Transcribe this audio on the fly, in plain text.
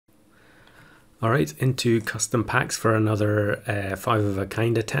Alright, into custom packs for another 5 of a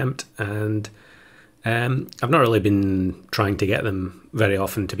kind attempt, and I've not really been trying to get them very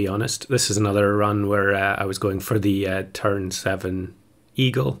often, to be honest. This is another run where I was going for the turn 7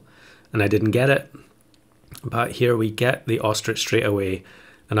 eagle and I didn't get it, but here we get the ostrich straight away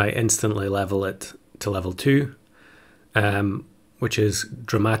and I instantly level it to level 2, which is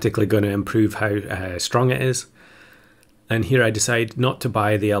dramatically going to improve how strong it is. And here I decide not to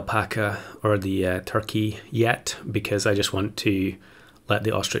buy the alpaca or the turkey yet, because I just want to let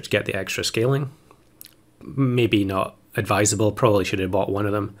the ostrich get the extra scaling. Maybe not advisable, probably should have bought one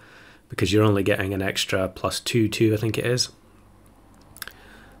of them, because you're only getting an extra +2, I think it is.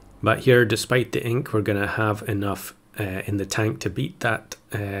 But here, despite the ink, we're going to have enough in the tank to beat that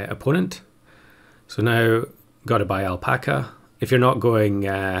opponent. So now, got to buy alpaca. If you're not going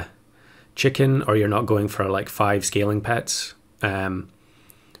chicken, or you're not going for like 5 scaling pets,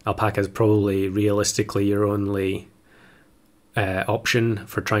 alpaca is probably realistically your only option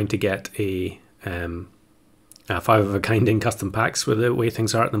for trying to get a 5 of a kind in custom packs with the way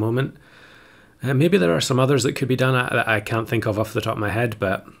things are at the moment. Maybe there are some others that could be done that I can't think of off the top of my head,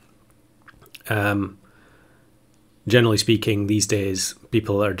 but generally speaking, these days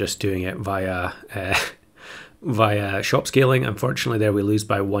people are just doing it via via shop scaling. Unfortunately, there we lose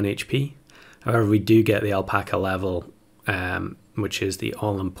by 1 HP. However, we do get the alpaca level, which is the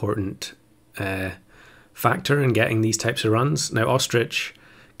all-important factor in getting these types of runs. Now, ostrich,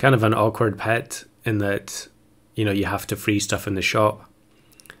 kind of an awkward pet in that, you know, you have to freeze stuff in the shop.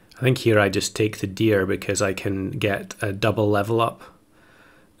 I think here I just take the deer because I can get a double level up,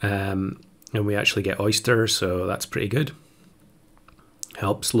 and we actually get oyster, so that's pretty good.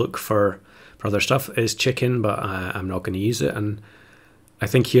 Helps look for other stuff. Is chicken, but I'm not going to use it. And I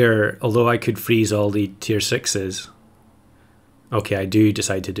think here, although I could freeze all the tier 6s, okay, I do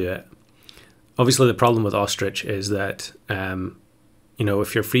decide to do it. Obviously, the problem with ostrich is that, you know,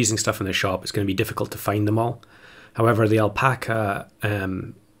 if you're freezing stuff in the shop, it's going to be difficult to find them all. However, the alpaca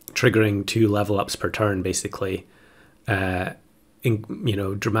triggering 2 level ups per turn basically, you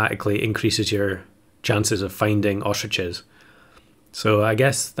know, dramatically increases your chances of finding ostriches. So I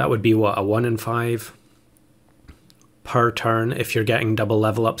guess that would be what, a 1 in 5 per turn if you're getting double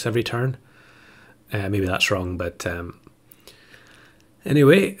level ups every turn. Maybe that's wrong, but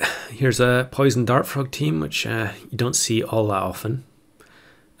anyway, here's a poison dart frog team, which you don't see all that often.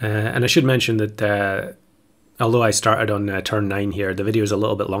 And I should mention that although I started on turn 9 here, the video is a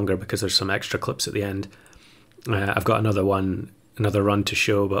little bit longer because there's some extra clips at the end. I've got another run to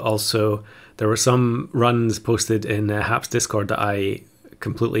show, but also there were some runs posted in Hap's Discord that I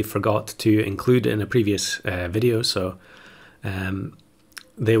completely forgot to include in a previous video, so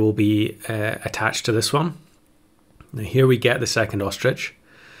they will be attached to this one. Now here we get the second ostrich.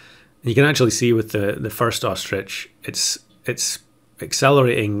 You can actually see with the first ostrich, it's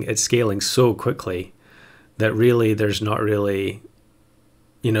accelerating its scaling so quickly that really there's not really,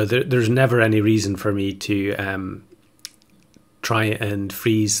 you know, there's never any reason for me to try and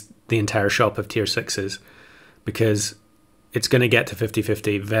freeze the entire shop of tier 6s, because it's going to get to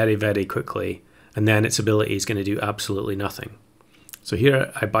 50-50 very, very quickly, and then its ability is going to do absolutely nothing. So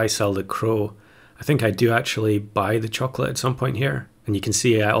here I buy sell the crow. I think I do actually buy the chocolate at some point here, and you can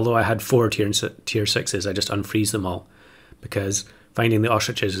see although I had 4 tier 6s, I just unfreeze them all, because finding the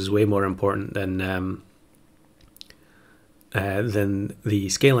ostriches is way more important than the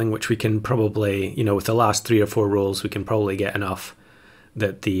scaling, which we can probably, you know, with the last 3 or 4 rolls, we can probably get enough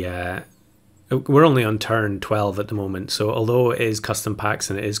that we're only on turn 12 at the moment. So although it is custom packs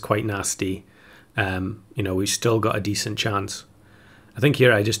and it is quite nasty, you know, we've still got a decent chance. I think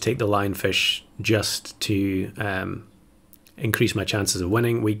here I just take the lionfish just to increase my chances of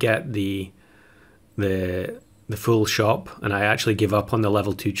winning. We get the full shop, and I actually give up on the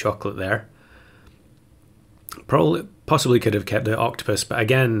level 2 chocolate there. Possibly could have kept the octopus, but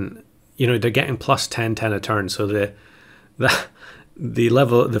again, you know, they're getting +10 a turn, so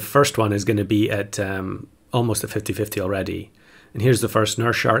the first one is going to be at almost at 50-50 already. And here's the first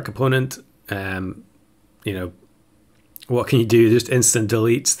nurse shark opponent. You know, what can you do? Just instant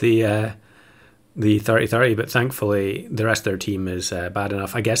deletes the 30-30, but thankfully the rest of their team is bad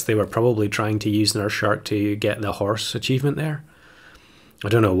enough. I guess they were probably trying to use nurse shark to get the horse achievement there. I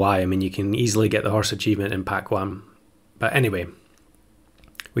don't know why. I mean, you can easily get the horse achievement in pack 1. But anyway,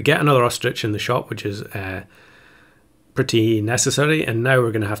 we get another ostrich in the shop, which is pretty necessary. And now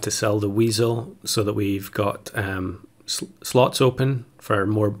we're going to have to sell the weasel so that we've got slots open for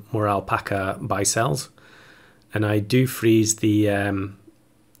more alpaca buy sells. And I do freeze the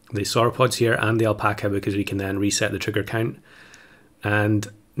sauropods here and the alpaca because we can then reset the trigger count. And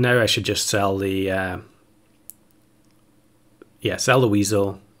now I should just sell the sell the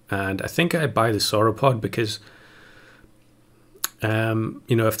weasel, and I think I buy the sauropod because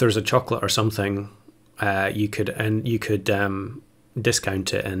if there's a chocolate or something, you could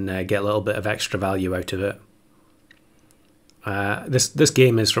discount it and get a little bit of extra value out of it. This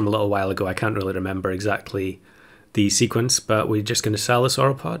game is from a little while ago. I can't really remember exactly the sequence, but we're just going to sell the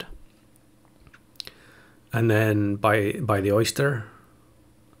sauropod and then buy the oyster.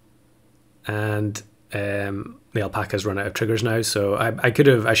 And the alpaca's run out of triggers now, so I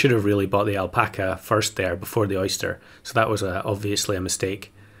should have really bought the alpaca first there before the oyster. So that was obviously a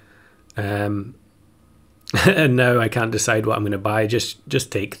mistake. And now I can't decide what I'm going to buy.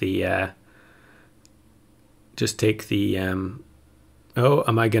 Just take the oh,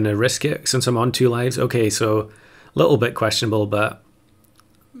 am I going to risk it since I'm on 2 lives? Okay, so a little bit questionable, but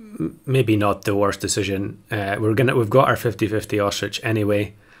maybe not the worst decision. We've got our 50-50 ostrich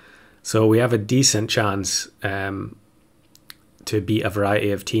anyway, so we have a decent chance to beat a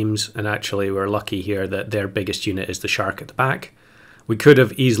variety of teams. And actually, we're lucky here that their biggest unit is the shark at the back. We could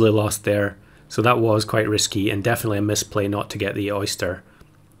have easily lost there, so that was quite risky and definitely a misplay not to get the oyster.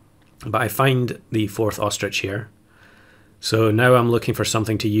 But I find the 4th ostrich here. So now I'm looking for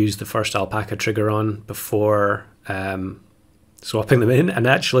something to use the first alpaca trigger on before swapping them in. And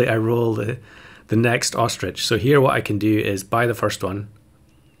actually I roll the next ostrich. So here what I can do is buy the first one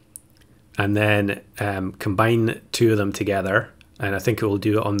and then combine 2 of them together. And I think it will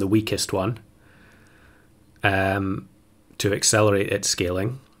do it on the weakest one to accelerate its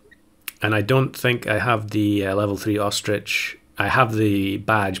scaling. And I don't think I have the level 3 ostrich. I have the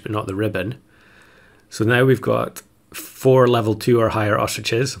badge, but not the ribbon. So now we've got 4 level 2 or higher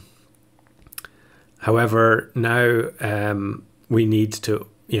ostriches. However, now we need to,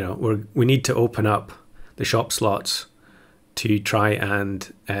 we need to open up the shop slots to try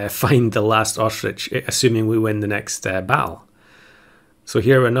and find the last ostrich, assuming we win the next battle. So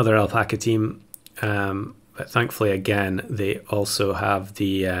here another alpaca team, but thankfully again they also have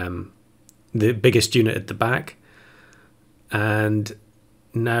the biggest unit at the back, and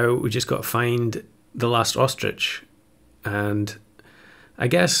now we just got to find the last ostrich. And I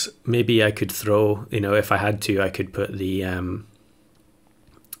guess maybe I could throw, if I had to, I could put the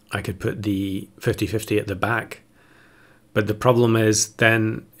 50-50 at the back. But the problem is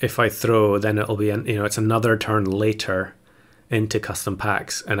then if I throw, then it'll be, it's another turn later into custom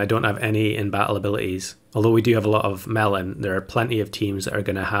packs, and I don't have any in battle abilities. Although we do have a lot of melon, there are plenty of teams that are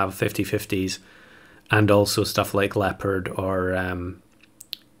going to have 50-50s and also stuff like leopard or,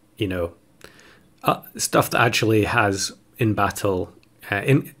 stuff that actually has in battle,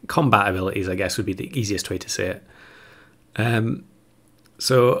 in combat abilities, I guess would be the easiest way to say it.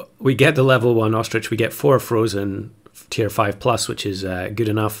 So we get the level 1 ostrich, we get 4 frozen tier 5+, which is good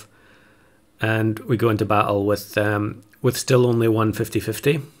enough. And we go into battle with still only 1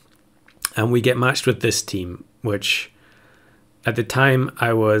 50-50. And we get matched with this team, which at the time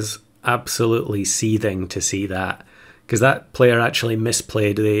I was absolutely seething to see that, because that player actually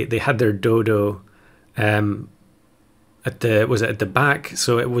misplayed. They had their dodo at the back,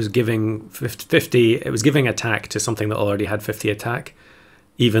 so it was giving 50. It was giving attack to something that already had 50 attack,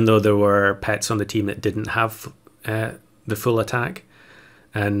 even though there were pets on the team that didn't have the full attack.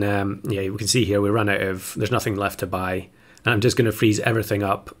 And you can see here we run out of. There's nothing left to buy, and I'm just going to freeze everything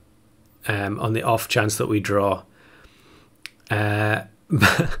up on the off chance that we draw.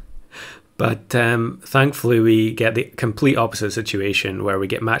 But thankfully we get the complete opposite situation where we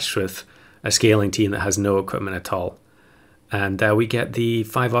get matched with a scaling team that has no equipment at all. And we get the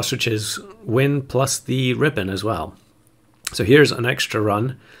 5 ostriches win plus the ribbon as well. So here's an extra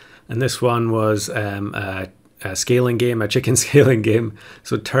run. And this one was a scaling game, a chicken scaling game.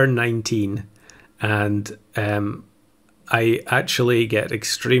 So turn 19. And I actually get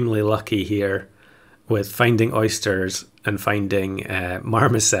extremely lucky here with finding oysters and finding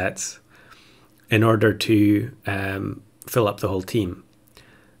marmosets in order to fill up the whole team.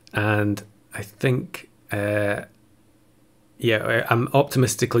 And I think, I'm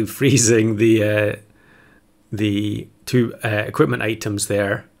optimistically freezing the 2 equipment items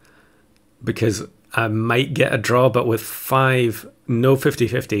there, because I might get a draw, but with 5 no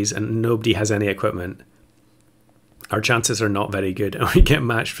 50-50s and nobody has any equipment, our chances are not very good, and we get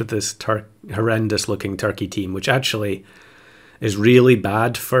matched with this horrendous looking turkey team, which actually is really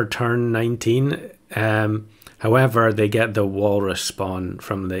bad for turn 19. However, they get the walrus spawn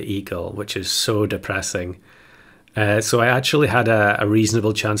from the eagle, which is so depressing. So I actually had a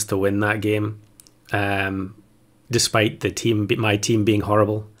reasonable chance to win that game, despite my team being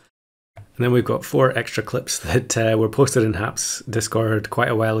horrible. And then we've got 4 extra clips that were posted in Hap's Discord quite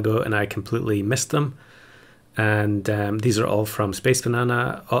a while ago, and I completely missed them. And these are all from Space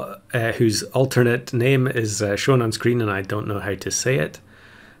Banana, whose alternate name is shown on screen, and I don't know how to say it.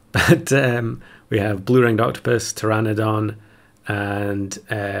 But we have blue-ringed octopus, pteranodon, and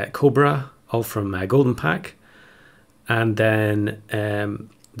cobra, all from Golden Pack. And then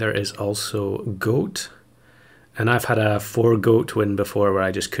there is also goat. And I've had a 4 goat win before where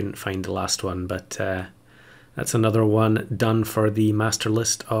I just couldn't find the last one. But that's another one done for the master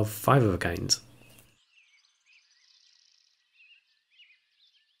list of 5 of a kinds.